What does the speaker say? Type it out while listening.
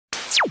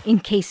in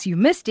case you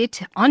missed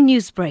it on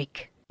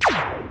Newsbreak.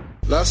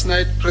 Last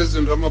night,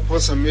 President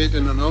Ramaphosa made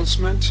an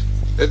announcement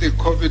that the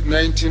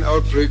COVID-19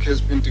 outbreak has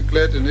been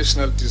declared a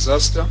national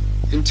disaster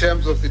in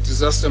terms of the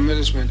Disaster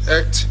Management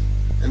Act,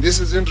 and this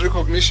is in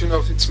recognition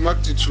of its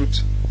magnitude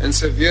and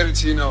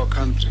severity in our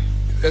country.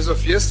 As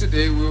of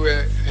yesterday, we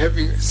were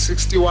having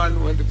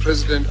 61 when the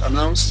President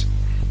announced.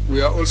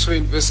 We are also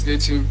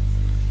investigating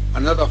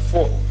another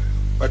 4,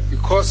 but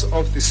because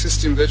of the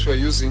system that we are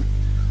using,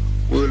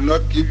 we will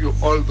not give you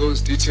all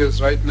those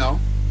details right now.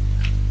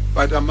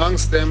 But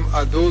amongst them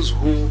are those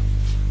who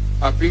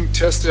are being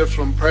tested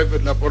from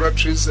private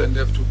laboratories and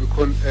have to be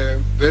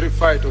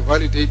verified or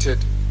validated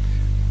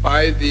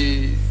by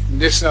the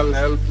National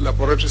Health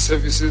Laboratory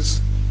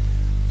Services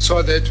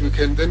so that we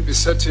can then be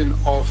certain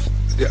of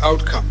the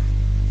outcome.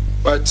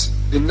 But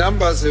the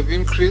numbers have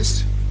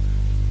increased,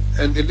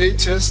 and the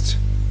latest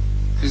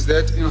is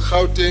that in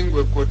Gauteng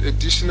we've got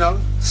additional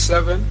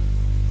 7,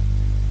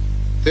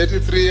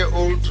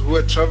 33-year-old who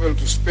had traveled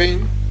to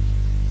Spain,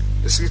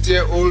 a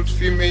 60-year-old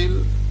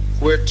female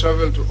who had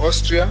traveled to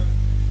Austria,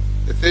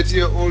 a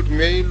 30-year-old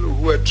male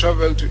who had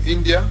traveled to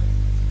India,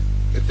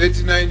 a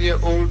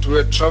 39-year-old who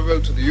had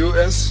traveled to the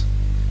US,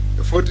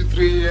 a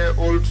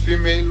 43-year-old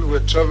female who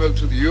had traveled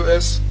to the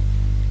US,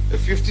 a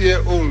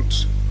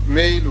 50-year-old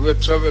male who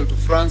had traveled to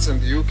France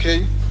and the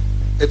UK,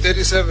 a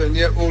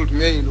 37-year-old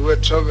male who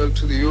had traveled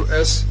to the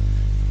US,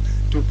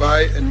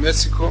 Dubai and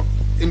Mexico.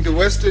 In the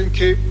Western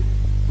Cape,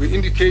 we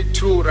indicate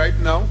 2 right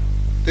now,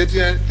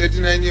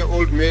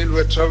 39-year-old male who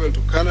had traveled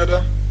to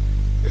Canada,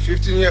 a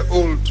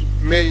 15-year-old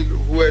male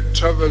who had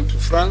traveled to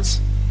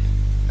France,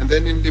 and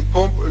then in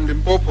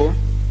Limpopo,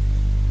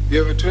 we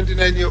have a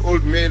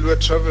 29-year-old male who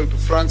had traveled to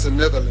France and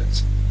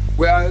Netherlands.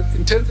 We are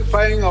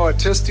intensifying our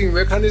testing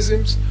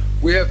mechanisms.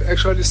 We have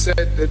actually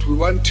said that we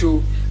want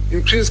to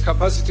increase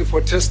capacity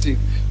for testing.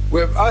 We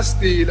have asked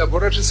the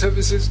laboratory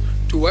services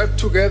to work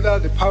together,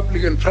 the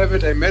public and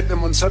private. I met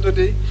them on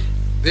Saturday.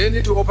 They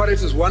need to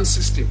operate as one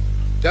system.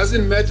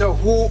 Doesn't matter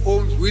who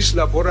owns which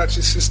laboratory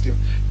system.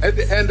 At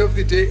the end of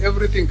the day,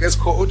 everything gets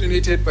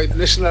coordinated by the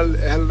National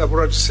Health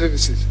Laboratory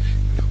Services.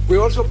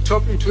 We're also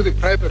talking to the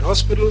private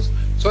hospitals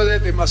so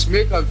that they must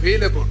make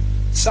available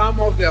some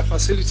of their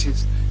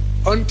facilities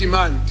on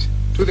demand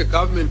to the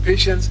government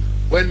patients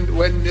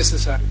when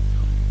necessary.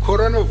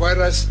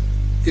 Coronavirus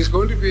is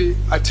going to be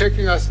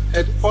attacking us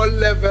at all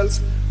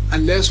levels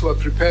unless we're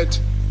prepared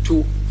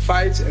to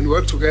fight and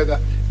work together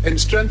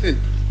and strengthen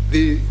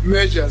the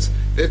measures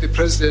that the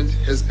President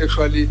has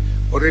actually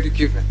already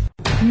given.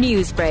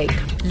 Newsbreak,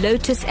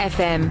 Lotus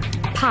FM,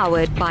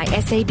 powered by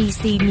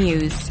SABC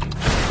News.